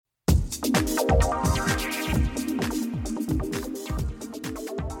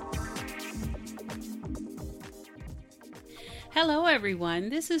Hello, everyone.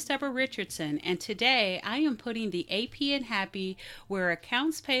 This is Deborah Richardson, and today I am putting the AP in Happy, where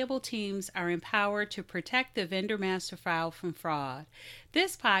accounts payable teams are empowered to protect the vendor master file from fraud.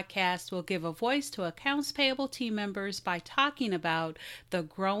 This podcast will give a voice to accounts payable team members by talking about the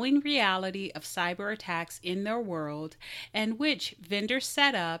growing reality of cyber attacks in their world and which vendor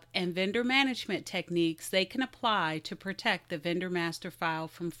setup and vendor management techniques they can apply to protect the vendor master file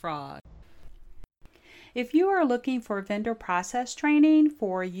from fraud. If you are looking for vendor process training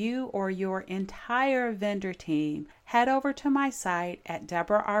for you or your entire vendor team, head over to my site at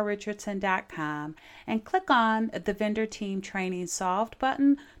deborahrrichardson.com and click on the Vendor Team Training Solved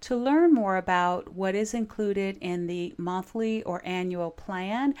button to learn more about what is included in the monthly or annual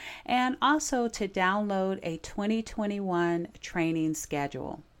plan and also to download a 2021 training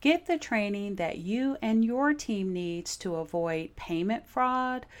schedule. Get the training that you and your team needs to avoid payment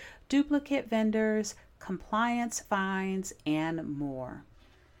fraud, duplicate vendors, compliance fines, and more.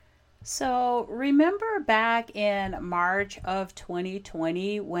 So remember back in March of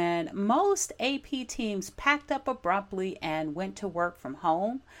 2020 when most AP teams packed up abruptly and went to work from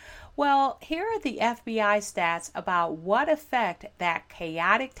home? Well, here are the FBI stats about what effect that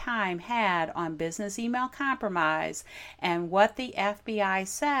chaotic time had on business email compromise and what the FBI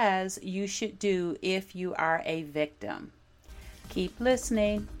says you should do if you are a victim. Keep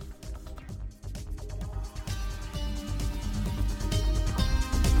listening.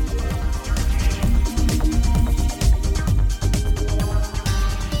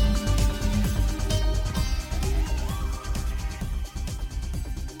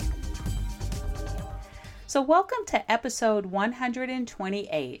 So welcome to episode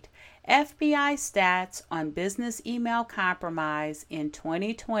 128, FBI Stats on Business Email Compromise in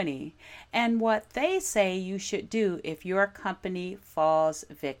 2020 and what they say you should do if your company falls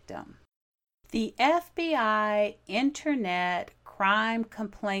victim. The FBI Internet Crime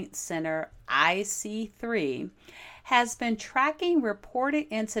Complaint Center, IC3, has been tracking reported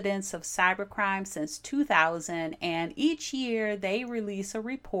incidents of cybercrime since 2000, and each year they release a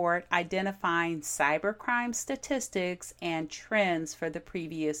report identifying cybercrime statistics and trends for the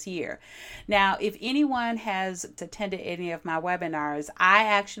previous year. Now, if anyone has attended any of my webinars, I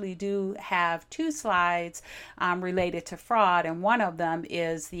actually do have two slides related to fraud, and one of them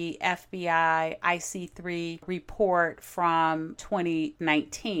is the FBI IC3 report from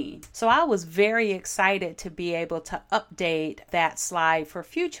 2019. So I was very excited to be able to update that slide for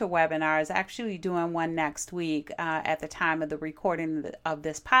future webinars, actually doing one next week at the time of the recording of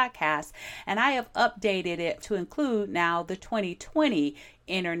this podcast. And I have updated it to include now the 2020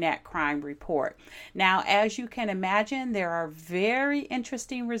 Internet Crime Report. Now, as you can imagine, there are very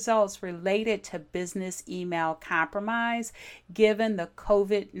interesting results related to business email compromise given the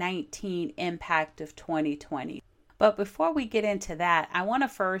COVID-19 impact of 2020. But before we get into that, I want to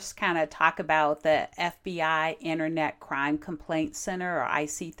first kind of talk about the FBI Internet Crime Complaint Center, or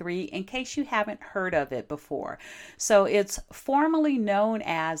IC3, in case you haven't heard of it before. So it's formerly known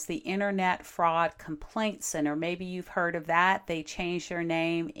as the Internet Fraud Complaint Center. Maybe you've heard of that. They changed their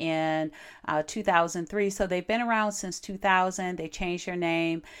name in 2003. So they've been around since 2000. They changed their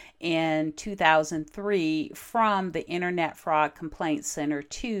name in 2003 from the Internet Fraud Complaint Center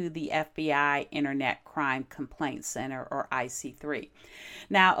to the FBI Internet Crime Complaint Center, or IC3.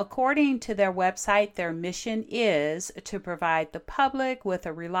 Now, according to their website, their mission is to provide the public with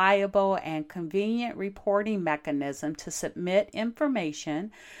a reliable and convenient reporting mechanism to submit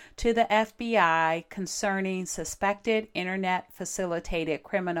information to the FBI concerning suspected internet facilitated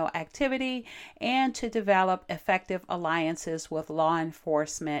criminal activity and to develop effective alliances with law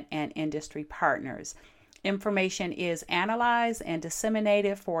enforcement and industry partners. Information is analyzed and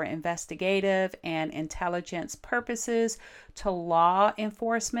disseminated for investigative and intelligence purposes to law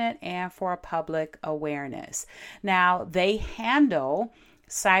enforcement and for public awareness. Now, they handle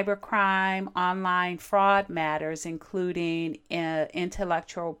cybercrime, online fraud matters, including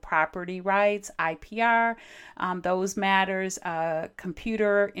intellectual property rights, IPR, those matters,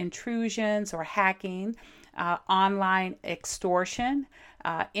 computer intrusions or hacking, online extortion,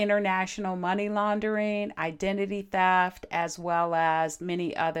 international money laundering, identity theft, as well as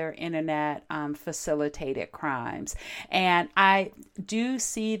many other internet facilitated crimes. And I do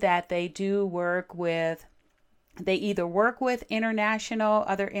see that they do work with They either work with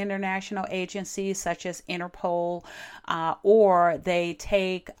other international agencies such as Interpol, or they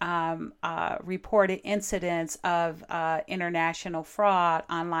take reported incidents of international fraud,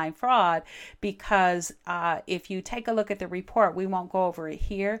 online fraud, because if you take a look at the report, we won't go over it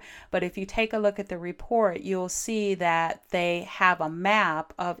here, but if you take a look at the report, you'll see that they have a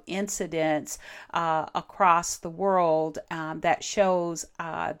map of incidents across the world that shows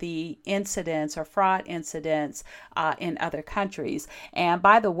the incidents or fraud incidents in other countries. And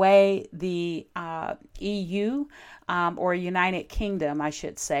by the way, the EU, or United Kingdom, I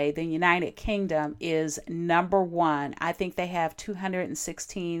should say, the United Kingdom is number one. I think they have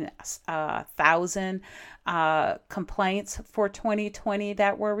 216,000 complaints for 2020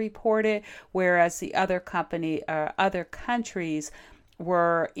 that were reported, whereas the other countries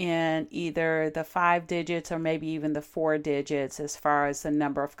were in either the 5 digits or maybe even the 4 digits as far as the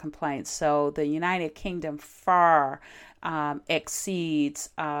number of complaints. So the United Kingdom far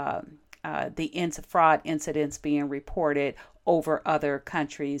exceeds the fraud incidents being reported over other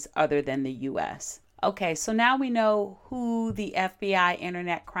countries other than the U.S. Okay, so now we know who the FBI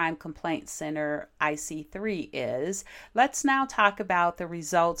Internet Crime Complaint Center IC3 is. Let's now talk about the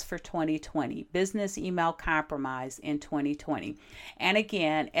results for 2020, business email compromise in 2020. And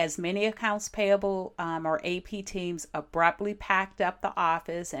again, as many accounts payable or AP teams abruptly packed up the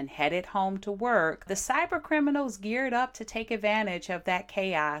office and headed home to work, the cyber criminals geared up to take advantage of that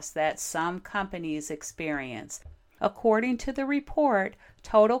chaos that some companies experience. According to the report,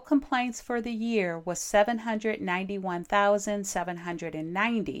 total complaints for the year was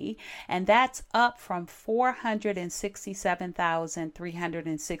 791,790, and that's up from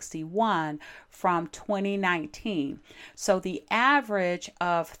 467,361 from 2019. So the average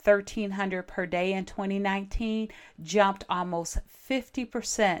of 1,300 per day in 2019 jumped almost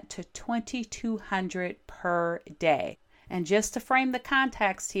 50% to 2,200 per day. And just to frame the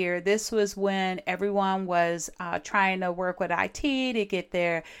context here, this was when everyone was trying to work with IT to get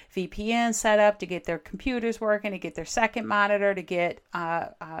their VPN set up, to get their computers working, to get their second monitor, to get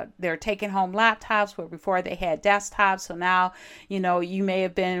their taking home laptops where before they had desktops. So now, you may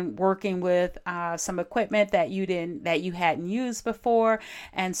have been working with some equipment that you hadn't used before.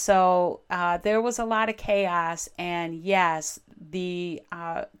 And so there was a lot of chaos. And yes, the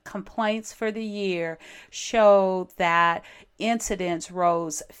complaints for the year showed that incidents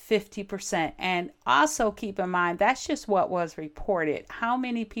rose 50%. And also keep in mind, that's just what was reported. How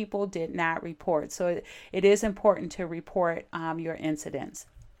many people did not report? So it is important to report your incidents.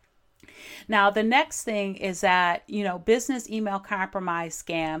 Now, the next thing is that, business email compromise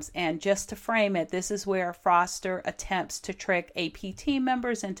scams, and just to frame it, this is where a fraudster attempts to trick AP team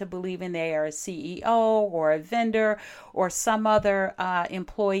members into believing they are a CEO or a vendor or some other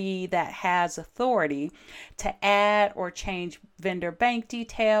employee that has authority to add or change vendor bank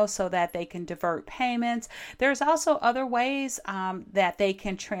details so that they can divert payments. There's also other ways that they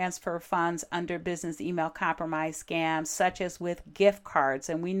can transfer funds under business email compromise scams, such as with gift cards.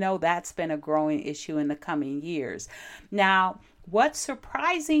 And we know that's been a growing issue in the coming years. Now, what's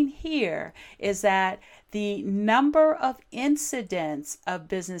surprising here is that the number of incidents of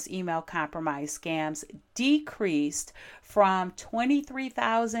business email compromise scams decreased from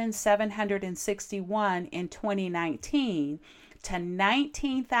 23,761 in 2019 to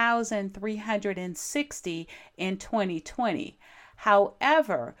 19,360 in 2020.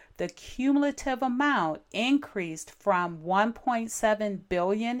 However, the cumulative amount increased from 1.7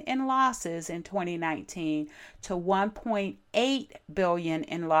 billion in losses in 2019 to 1.8 billion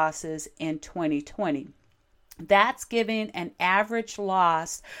in losses in 2020. That's giving an average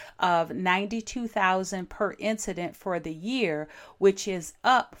loss of 92,000 per incident for the year, which is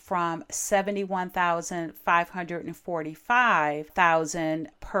up from 71,545,000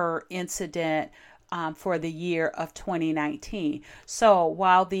 per incident for the year of 2019. So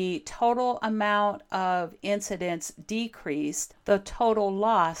while the total amount of incidents decreased, the total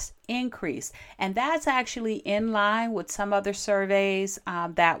loss increased. And that's actually in line with some other surveys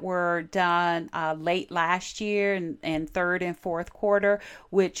that were done late last year in third and fourth quarter,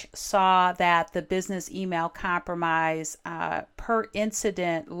 which saw that the business email compromise per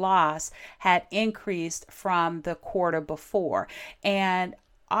incident loss had increased from the quarter before. And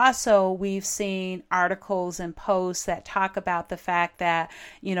also, we've seen articles and posts that talk about the fact that,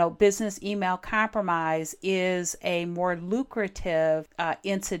 business email compromise is a more lucrative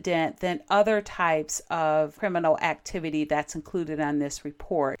incident than other types of criminal activity that's included on this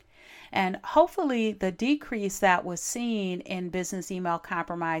report. And hopefully, the decrease that was seen in business email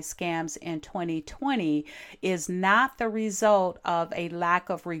compromise scams in 2020 is not the result of a lack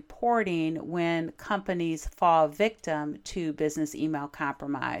of reporting when companies fall victim to business email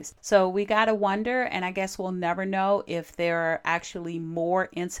compromise. So we got to wonder, and I guess we'll never know if there are actually more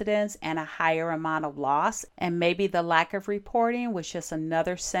incidents and a higher amount of loss. And maybe the lack of reporting was just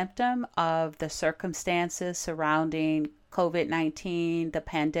another symptom of the circumstances surrounding COVID-19, the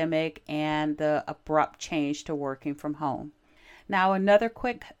pandemic, and the abrupt change to working from home. Now, another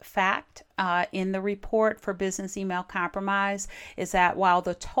quick fact in the report for business email compromise is that while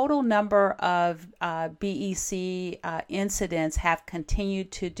the total number of BEC incidents have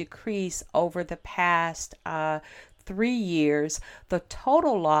continued to decrease over the past 3 years, the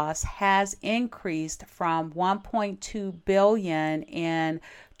total loss has increased from 1.2 billion in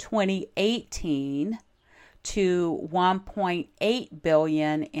 2018 to 1.8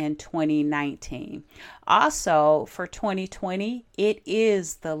 billion in 2019. Also, for 2020, it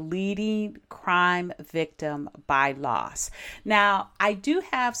is the leading crime victim by loss. Now, I do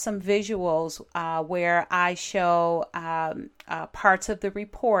have some visuals where I show parts of the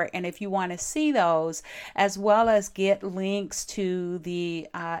report, and if you want to see those, as well as get links to the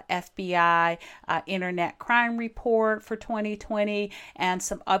FBI Internet Crime Report for 2020 and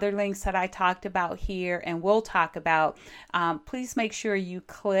some other links that I talked about here and will talk about, please make sure you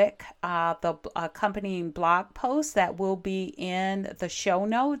click the accompanying blog post that will be in the show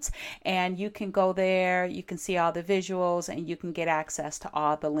notes, and you can go there, you can see all the visuals, and you can get access to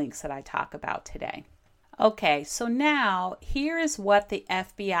all the links that I talk about today. Okay, so now here is what the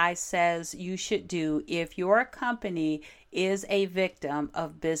FBI says you should do if your company is a victim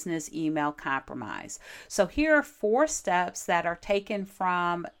of business email compromise. So here are 4 steps that are taken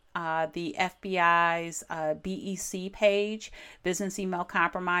from the FBI's BEC page, Business Email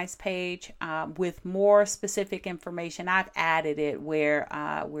Compromise page, with more specific information. I've added it where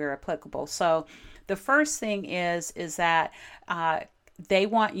applicable. So the first thing is that they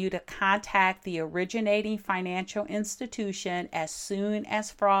want you to contact the originating financial institution as soon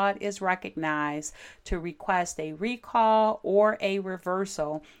as fraud is recognized to request a recall or a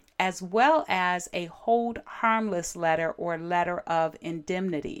reversal, as well as a hold harmless letter or letter of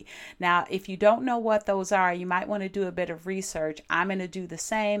indemnity. Now, if you don't know what those are, you might want to do a bit of research. I'm going to do the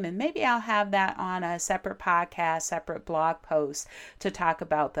same, and maybe I'll have that on a separate podcast, separate blog post to talk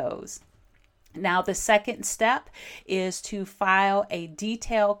about those. Now, the second step is to file a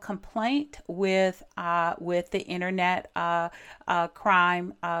detailed complaint with the Internet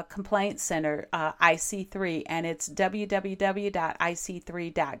Crime Complaint Center, IC3, and it's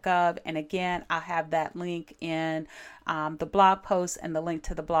www.ic3.gov. And again, I'll have that link in the blog post, and the link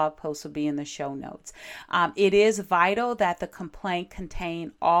to the blog post will be in the show notes. It is vital that the complaint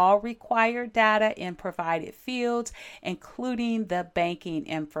contain all required data in provided fields, including the banking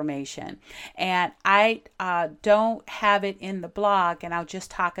information. And I don't have it in the blog, and I'll just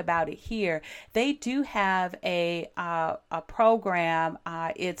talk about it here. They do have a program.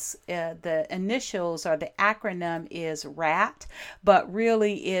 It's the initials or the acronym is RAT, but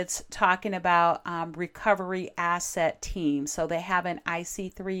really it's talking about recovery asset team. So they have an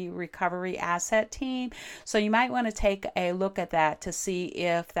IC3 recovery asset team. So you might want to take a look at that to see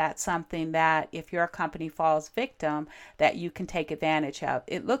if that's something that, if your company falls victim, that you can take advantage of.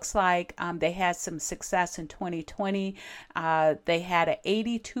 It looks like they had some success in 2020. They had an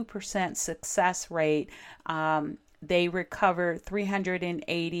 82% success rate. They recovered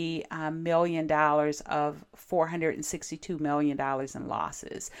 $380 million of $462 million in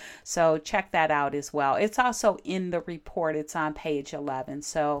losses. So check that out as well. It's also in the report. It's on page 11.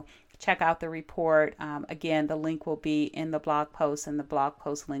 So check out the report. Again, the link will be in the blog post, and the blog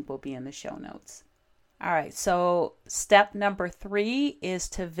post link will be in the show notes. All right, so step number 3 is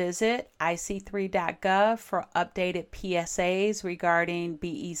to visit ic3.gov for updated PSAs regarding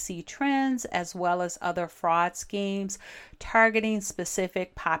BEC trends, as well as other fraud schemes targeting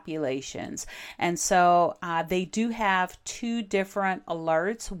specific populations. And so they do have 2 different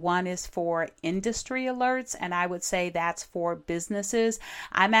alerts. One is for industry alerts, and I would say that's for businesses.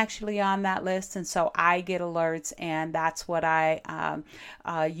 I'm actually on that list, and so I get alerts, and that's what I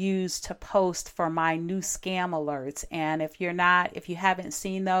use to post for my new scam alerts. And if you haven't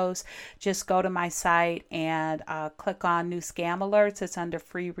seen those, just go to my site and click on new scam alerts. It's under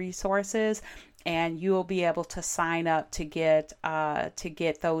free resources, and you will be able to sign up to get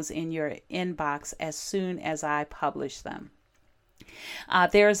those in your inbox as soon as I publish them.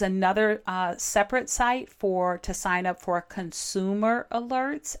 There's another separate site to sign up for consumer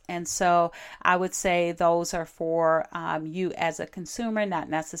alerts. And so I would say those are for you as a consumer, not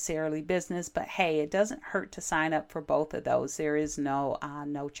necessarily business, but hey, it doesn't hurt to sign up for both of those. There is no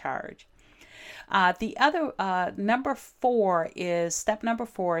charge. The other step number four is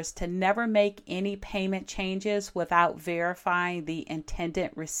to never make any payment changes without verifying the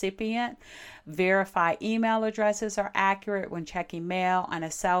intended recipient. Verify email addresses are accurate when checking mail on a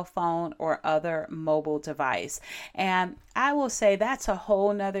cell phone or other mobile device. And I will say that's a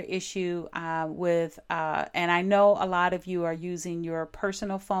whole nother issue and I know a lot of you are using your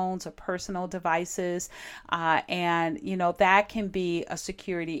personal phones or personal devices, and that can be a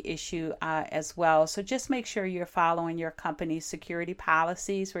security issue as well. So just make sure you're following your company's security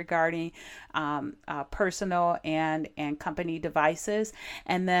policies regarding personal and company devices.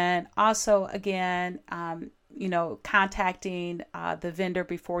 And then also, again, contacting the vendor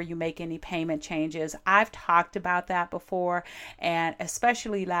before you make any payment changes. I've talked about that before, and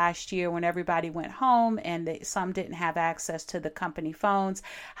especially last year when everybody went home and some didn't have access to the company phones,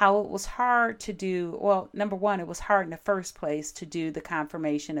 how it was hard to do. Well, number one, it was hard in the first place to do the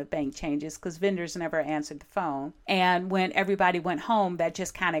confirmation of bank changes because vendors never answered the phone. And when everybody went home, that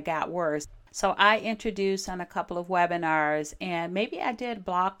just kind of got worse. So I introduced on a couple of webinars, and maybe I did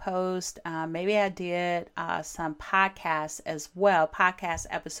blog posts, maybe I did some podcast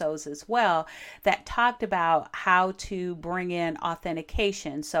episodes as well, that talked about how to bring in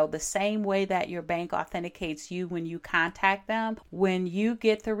authentication. So the same way that your bank authenticates you when you contact them, when you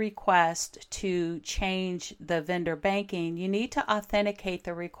get the request to change the vendor banking, you need to authenticate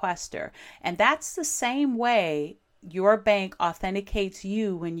the requester. And that's the same way your bank authenticates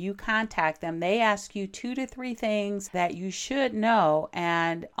you when you contact them. They ask you 2 to 3 things that you should know,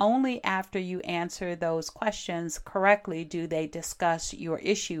 and only after you answer those questions correctly do they discuss your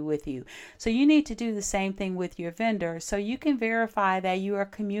issue with you. So you need to do the same thing with your vendor so you can verify that you are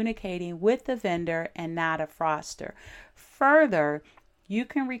communicating with the vendor and not a fraudster. Further, you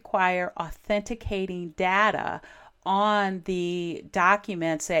can require authenticating data on the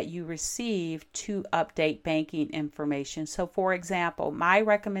documents that you receive to update banking information. So for example, my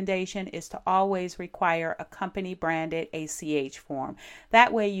recommendation is to always require a company branded ACH form.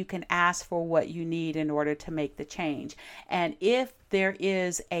 That way you can ask for what you need in order to make the change. And if there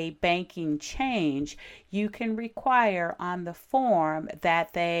is a banking change, you can require on the form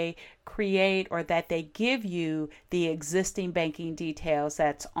that they create or that they give you the existing banking details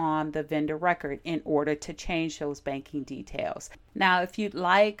that's on the vendor record in order to change those banking details. Now, if you'd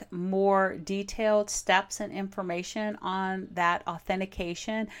like more detailed steps and information on that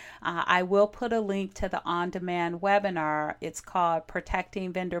authentication, I will put a link to the on-demand webinar. It's called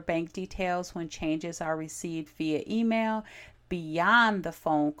Protecting Vendor Bank Details When Changes Are Received Via Email Beyond the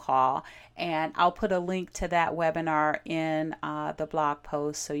Phone Call, and I'll put a link to that webinar in the blog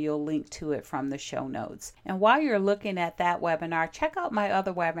post, so you'll link to it from the show notes. And while you're looking at that webinar, check out my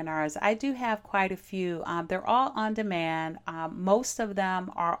other webinars. I do have quite a few. They're all on demand. Most of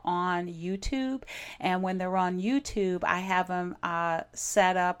them are on YouTube, and when they're on YouTube, I have them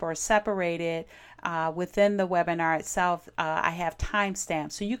set up or separated within the webinar itself. I have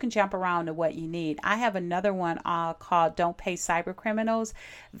timestamps so you can jump around to what you need. I have another one called Don't Pay Cybercriminals,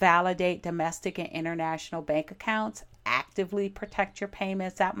 Validate Domestic and International Bank Accounts, Actively Protect Your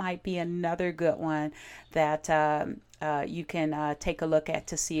Payments. That might be another good one that you can take a look at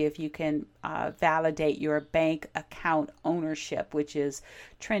to see if you can validate your bank account ownership, which is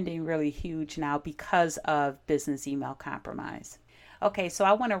trending really huge now because of business email compromise. Okay, so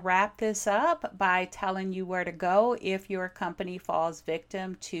I want to wrap this up by telling you where to go if your company falls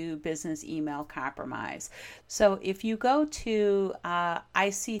victim to business email compromise. So if you go to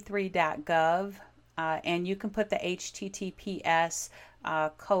ic3.gov, and you can put the HTTPS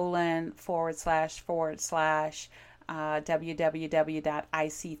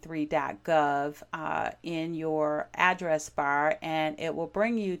www.ic3.gov in your address bar, and it will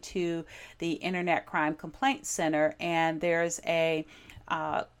bring you to the Internet Crime Complaint Center, and there's a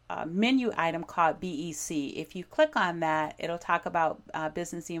menu item called BEC. If you click on that, it'll talk about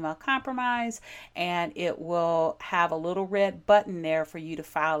business email compromise, and it will have a little red button there for you to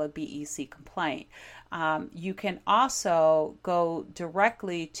file a BEC complaint. You can also go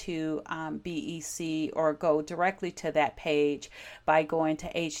directly to BEC or go directly to that page by going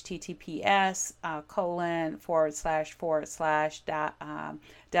to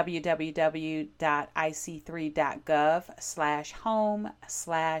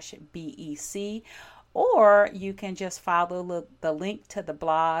Or you can just follow the link to the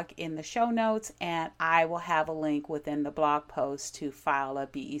blog in the show notes, and I will have a link within the blog post to file a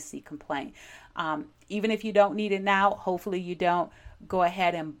BEC complaint. Even if you don't need it now, hopefully you don't, go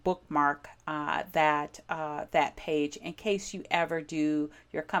ahead and bookmark that page in case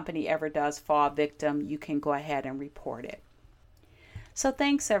your company ever does fall victim. You can go ahead and report it. So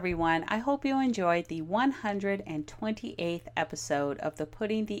thanks everyone. I hope you enjoyed the 128th episode of the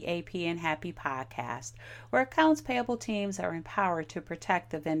Putting the AP in Happy podcast, where accounts payable teams are empowered to protect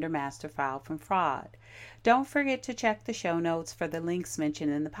the vendor master file from fraud. Don't forget to check the show notes for the links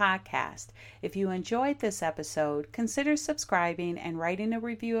mentioned in the podcast. If you enjoyed this episode, consider subscribing and writing a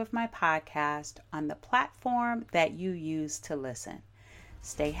review of my podcast on the platform that you use to listen.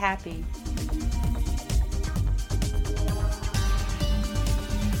 Stay happy.